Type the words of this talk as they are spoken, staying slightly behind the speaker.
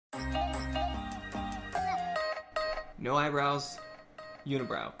No eyebrows.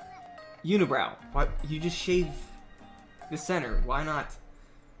 Unibrow. Unibrow. Why you just shave the center? Why not?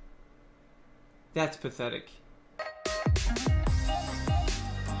 That's pathetic.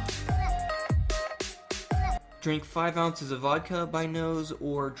 Drink 5 ounces of vodka by nose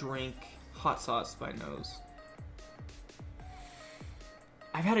or drink hot sauce by nose.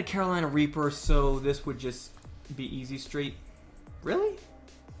 I've had a Carolina Reaper, so this would just be easy straight. Really?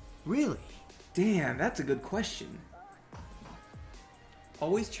 Really? Damn, that's a good question.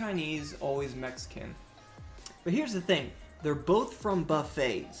 Always Chinese, always Mexican. But here's the thing, they're both from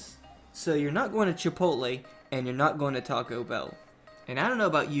buffets. So you're not going to Chipotle, and you're not going to Taco Bell. And I don't know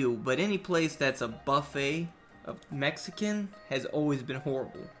about you, but any place that's a buffet of Mexican has always been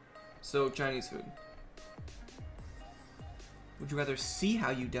horrible. So, Chinese food. Would you rather see how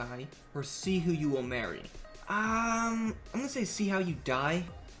you die, or see who you will marry? I'm gonna say see how you die.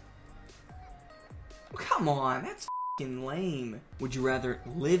 Oh, come on, that's f***ing lame. Would you rather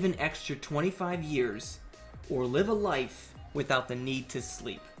live an extra 25 years, or live a life without the need to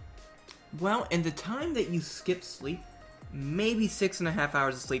sleep? Well, in the time that you skip sleep, maybe 6.5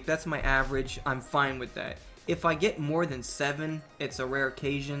 hours of sleep, that's my average, I'm fine with that. If I get more than 7, it's a rare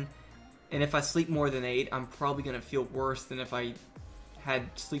occasion, and if I sleep more than 8, I'm probably going to feel worse than if I had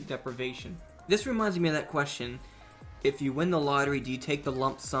sleep deprivation. This reminds me of that question, if you win the lottery, do you take the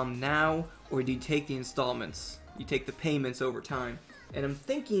lump sum now, or do you take the installments? You take the payments over time. And I'm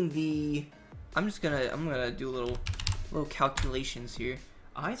thinking I'm gonna do little calculations here.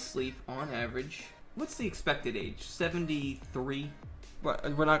 I sleep on average, what's the expected age? 73?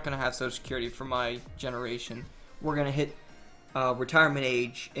 We're not gonna have Social Security for my generation. We're gonna hit retirement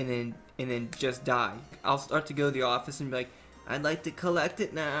age and then just die. I'll start to go to the office and be like, I'd like to collect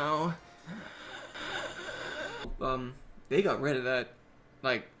it now. They got rid of that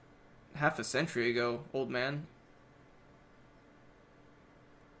like half a century ago, old man.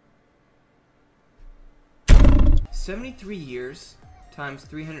 $73 years times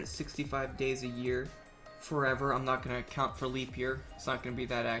 365 days a year forever. I'm not going to account for leap year. It's not going to be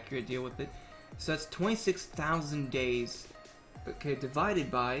that accurate. Deal with it. So that's 26,000 days. Okay,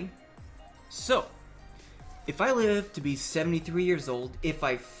 divided by... So, if I live to be 73 years old, if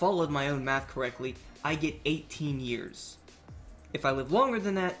I followed my own math correctly, I get 18 years. If I live longer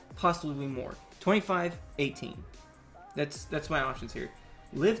than that, possibly more. 25, 18. That's my options here.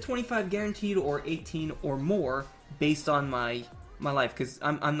 Live 25 guaranteed or 18 or more based on my life, because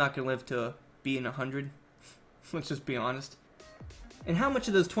I'm not going to live to be in 100. Let's just be honest. And how much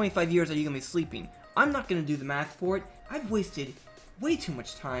of those 25 years are you going to be sleeping? I'm not going to do the math for it. I've wasted way too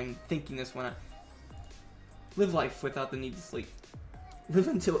much time thinking this one out. Live life without the need to sleep. Live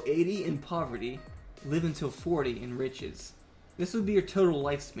until 80 in poverty. Live until 40 in riches. This would be your total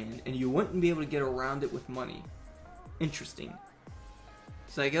lifespan, and you wouldn't be able to get around it with money. Interesting.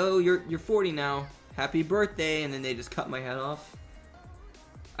 It's like, oh, you're 40 now. Happy birthday, and then they just cut my head off.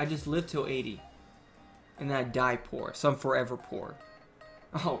 I just live till 80. And then I die poor, so I'm forever poor.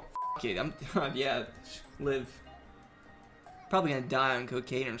 Oh, f it, yeah, live. Probably gonna die on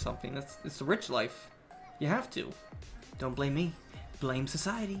cocaine or something. It's a rich life. You have to. Don't blame me. Blame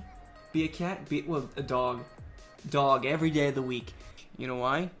society. Be a cat, well, a dog. Dog every day of the week. You know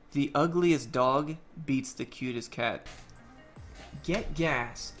why? The ugliest dog beats the cutest cat. Get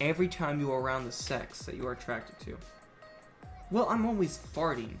gas every time you are around the sex that you are attracted to. Well, I'm always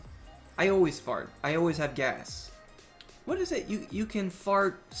farting. I always fart. I always have gas. What is it? You can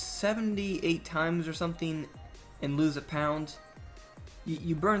fart 78 times or something and lose a pound.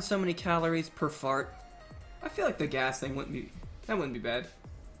 You burn so many calories per fart. I feel like the gas thing wouldn't be bad.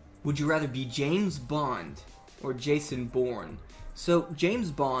 Would you rather be James Bond or Jason Bourne? So James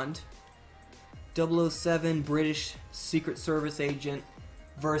Bond, 007 British Secret Service agent,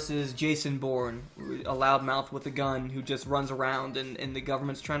 versus Jason Bourne, a loudmouth with a gun who just runs around and the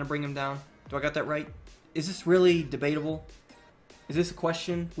government's trying to bring him down. Do I got that right? Is this really debatable? Is this a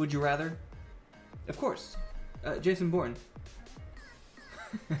question? Would you rather? Of course. Jason Bourne.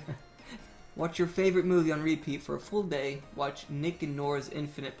 Watch your favorite movie on repeat for a full day. Watch Nick and Nora's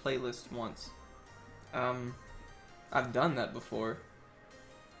Infinite playlist once. I've done that before.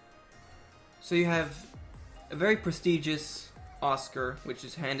 So you have a very prestigious Oscar, which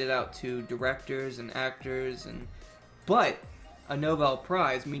is handed out to directors and actors, but a Nobel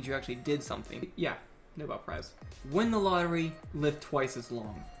Prize means you actually did something. Yeah, Nobel Prize. Win the lottery, live twice as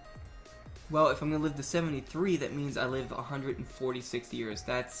long. Well, if I'm gonna live to 73, that means I live 146 years.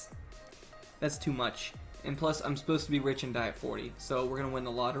 That's too much. And plus, I'm supposed to be rich and die at 40, so we're gonna win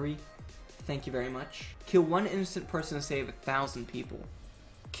the lottery. Thank you very much. Kill one innocent person to save 1,000 people.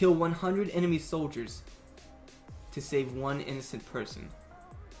 Kill 100 enemy soldiers. to save one innocent person.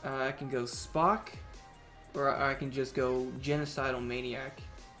 I can go Spock, or I can just go genocidal maniac.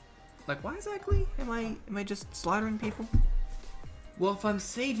 Like, why exactly am I just slaughtering people? Well, if I'm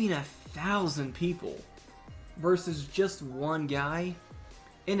saving 1,000 people versus just one guy,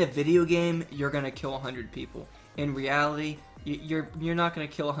 in a video game, you're gonna kill 100 people. In reality, you're not gonna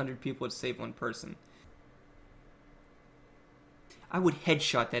kill 100 people to save one person. I would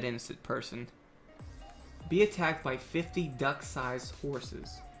headshot that innocent person. Be attacked by 50 duck-sized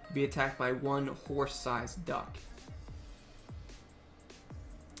horses. Be attacked by one horse-sized duck.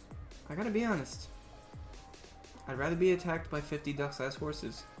 I gotta be honest. I'd rather be attacked by 50 duck-sized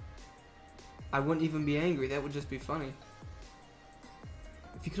horses. I wouldn't even be angry, that would just be funny.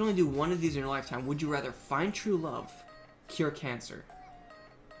 If you could only do one of these in your lifetime, would you rather find true love, cure cancer?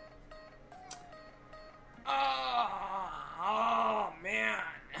 Oh man.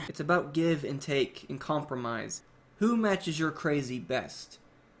 It's about give and take and compromise. Who matches your crazy best?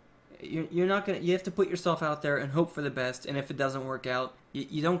 You're not gonna. You have to put yourself out there and hope for the best. And if it doesn't work out,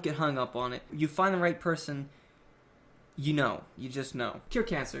 you don't get hung up on it. You find the right person. You know. You just know. Cure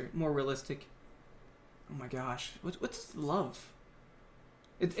cancer. More realistic. Oh my gosh. What's love?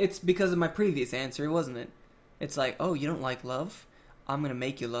 It's because of my previous answer, wasn't it? It's like, oh, you don't like love? I'm gonna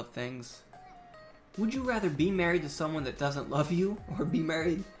make you love things. Would you rather be married to someone that doesn't love you, or be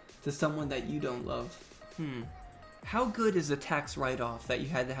married to someone that you don't love? How good is the tax write-off that you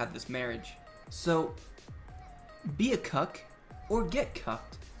had to have this marriage? So, be a cuck, or get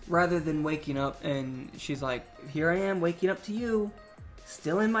cucked, rather than waking up and she's like, here I am waking up to you,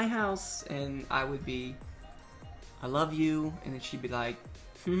 still in my house, and I would be, I love you, and then she'd be like,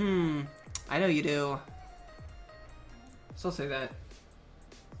 I know you do. So I'll say that.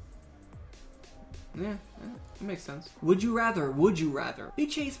 Yeah, it makes sense. Would you rather be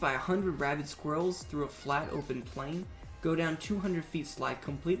chased by 100 rabid squirrels through a flat open plain, go down 200 feet slide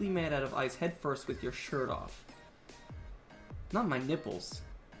completely made out of ice head first with your shirt off? Not my nipples.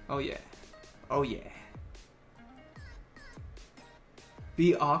 Oh yeah. Oh yeah.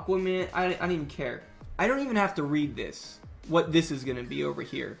 Be Aquaman? I don't even care. I don't even have to read this. What this is gonna be over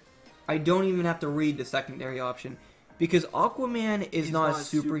here. I don't even have to read the secondary option. Because Aquaman is not a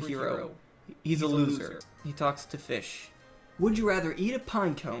superhero. He's a loser. He talks to fish. Would you rather eat a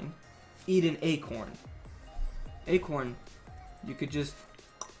pine cone, eat an acorn? Acorn, you could just...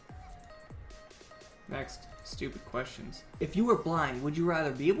 Next, stupid questions. If you were blind, would you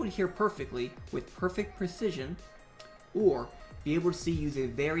rather be able to hear perfectly with perfect precision, or be able to see use a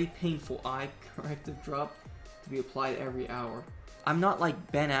very painful eye corrective drop to be applied every hour? I'm not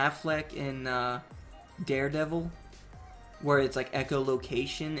like Ben Affleck in Daredevil, where it's like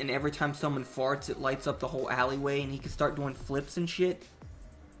echolocation, and every time someone farts, it lights up the whole alleyway, and he can start doing flips and shit.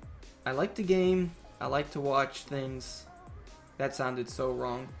 I like the game. I like to watch things. That sounded so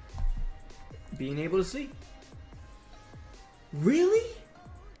wrong. Being able to see. Really?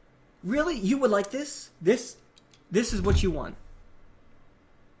 Really? You would like this? This is what you want.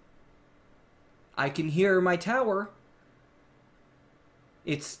 I can hear my tower.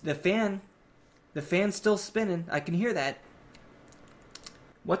 It's the fan. The fan's still spinning. I can hear that.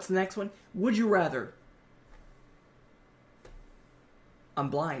 What's the next one? Would you rather? I'm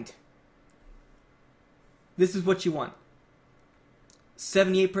blind. This is what you want.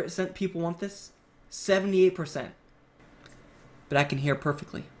 78% people want this. 78%. But I can hear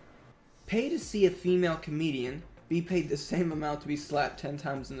perfectly. Pay to see a female comedian. Be paid the same amount to be slapped 10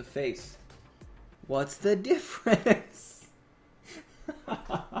 times in the face. What's the difference?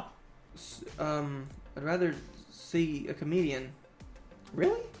 I'd rather see a comedian.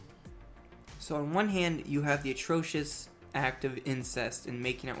 Really? So on one hand, you have the atrocious act of incest and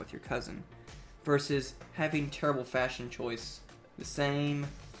making out with your cousin, versus having terrible fashion choice. The same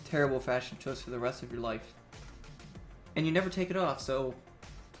terrible fashion choice for the rest of your life. And you never take it off, so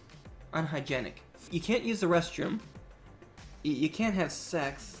unhygienic. You can't use the restroom. You can't have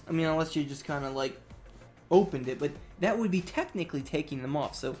sex. I mean, unless you just kind of like opened it, but that would be technically taking them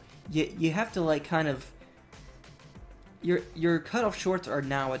off. So you have to like kind of... Your cutoff shorts are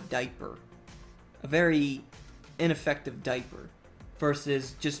now a diaper. A very ineffective diaper.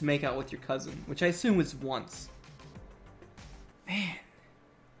 Versus just make out with your cousin, which I assume is once. Man.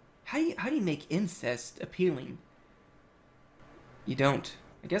 How do you make incest appealing? You don't.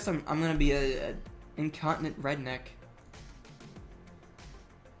 I guess I'm gonna be a incontinent redneck.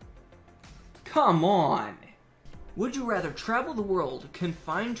 Come on! Would you rather travel the world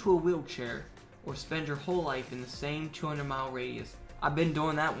confined to a wheelchair, or spend your whole life in the same 200-mile radius? I've been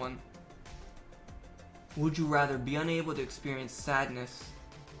doing that one. Would you rather be unable to experience sadness,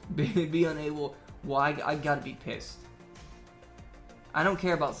 be unable well, I gotta be pissed. I don't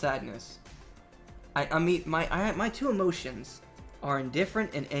care about sadness. I mean, my two emotions are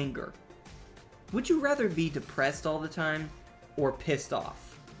indifferent and anger. Would you rather be depressed all the time or pissed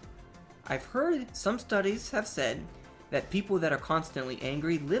off? I've heard some studies have said that people that are constantly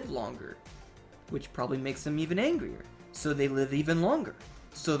angry live longer, which probably makes them even angrier, so they live even longer.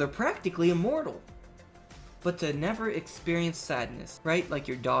 So they're practically immortal. But to never experience sadness, right? Like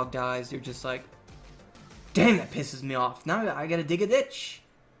your dog dies, you're just like, damn, that pisses me off. Now I gotta dig a ditch.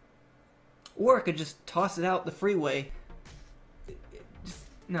 Or I could just toss it out the freeway.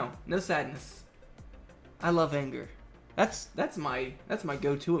 No sadness. I love anger. That's my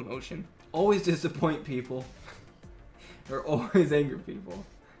go-to emotion. Always disappoint people. Or always anger people.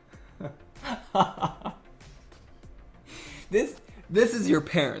 This is your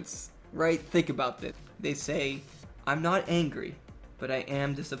parents, right? Think about this. They say, I'm not angry, but I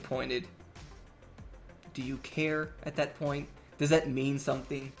am disappointed. Do you care at that point? Does that mean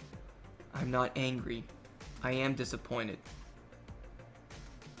something? I'm not angry. I am disappointed.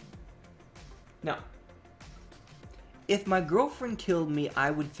 Now, if my girlfriend killed me,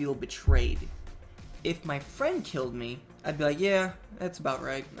 I would feel betrayed. If my friend killed me, I'd be like, yeah, that's about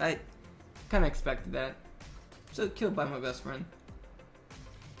right. I kind of expected that. So killed by my best friend.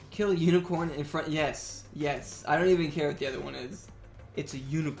 Kill a unicorn in front. Yes. I don't even care what the other one is. It's a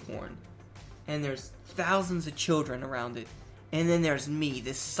unicorn. And there's thousands of children around it. And then there's me,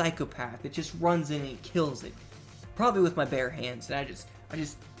 this psychopath that just runs in and kills it. Probably with my bare hands. And I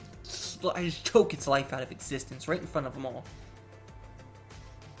just choke its life out of existence right in front of them all.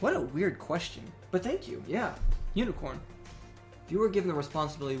 What a weird question. But thank you. Yeah. Unicorn. If you were given the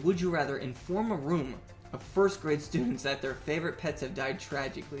responsibility, would you rather inform a room of first grade students that their favorite pets have died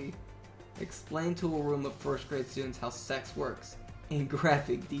tragically? Explain to a room of first grade students how sex works in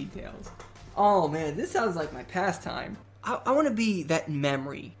graphic details. Oh man, this sounds like my pastime. I want to be that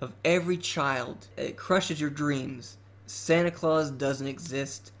memory of every child that crushes your dreams. Santa Claus doesn't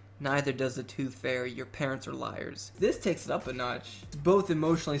exist. Neither does the Tooth Fairy. Your parents are liars. This takes it up a notch. It's both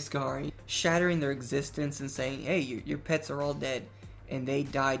emotionally scarring, shattering their existence and saying, hey, your pets are all dead and they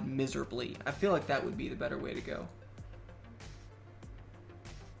died miserably. I feel like that would be the better way to go.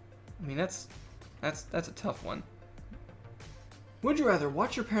 I mean, that's a tough one. Would you rather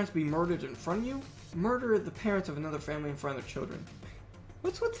watch your parents be murdered in front of you? Murder the parents of another family in front of their children.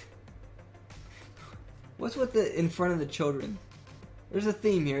 What's with the in front of the children? There's a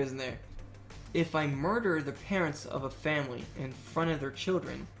theme here, isn't there? If I murder the parents of a family in front of their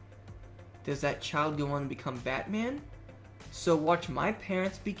children, does that child go on to become Batman? So watch my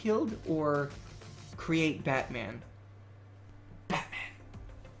parents be killed, or create Batman? Batman.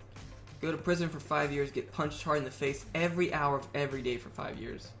 Go to prison for 5 years, get punched hard in the face every hour of every day for 5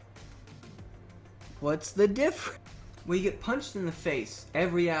 years. What's the difference? Well, you get punched in the face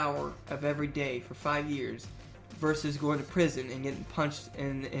every hour of every day for 5 years versus going to prison and getting punched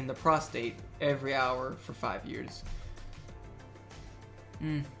in the prostate every hour for 5 years.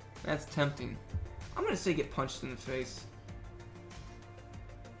 That's tempting. I'm gonna say get punched in the face.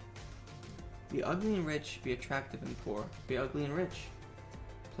 Be ugly and rich, be attractive and poor. Be ugly and rich.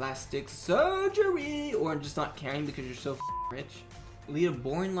 Plastic surgery! Or just not caring because you're so rich. Lead a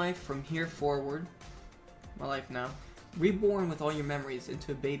boring life from here forward. My life now. Reborn with all your memories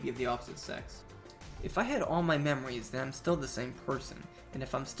into a baby of the opposite sex. If I had all my memories, then I'm still the same person. And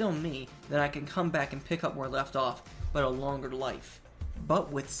if I'm still me, then I can come back and pick up where I left off, but a longer life.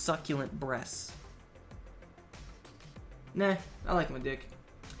 But with succulent breasts. Nah, I like my dick.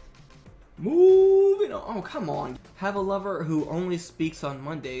 Moving on. Oh, come on. Have a lover who only speaks on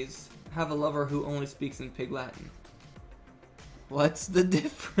Mondays. Have a lover who only speaks in Pig Latin. What's the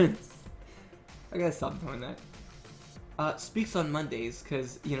difference? I gotta stop doing that. Speaks on Mondays,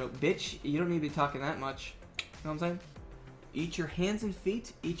 cause, you know, bitch, you don't need to be talking that much. You know what I'm saying? Eat your hands and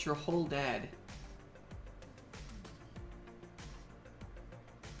feet, eat your whole dad.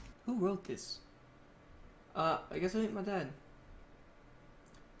 Who wrote this? I guess I ate my dad.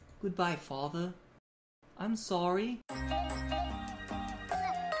 Goodbye, father. I'm sorry.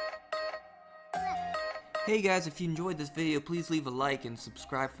 Hey guys, if you enjoyed this video, please leave a like and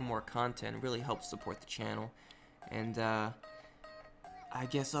subscribe for more content. It really helps support the channel. And, I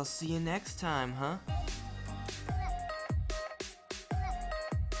guess I'll see you next time, huh?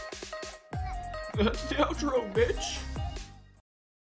 That's the outro, bitch!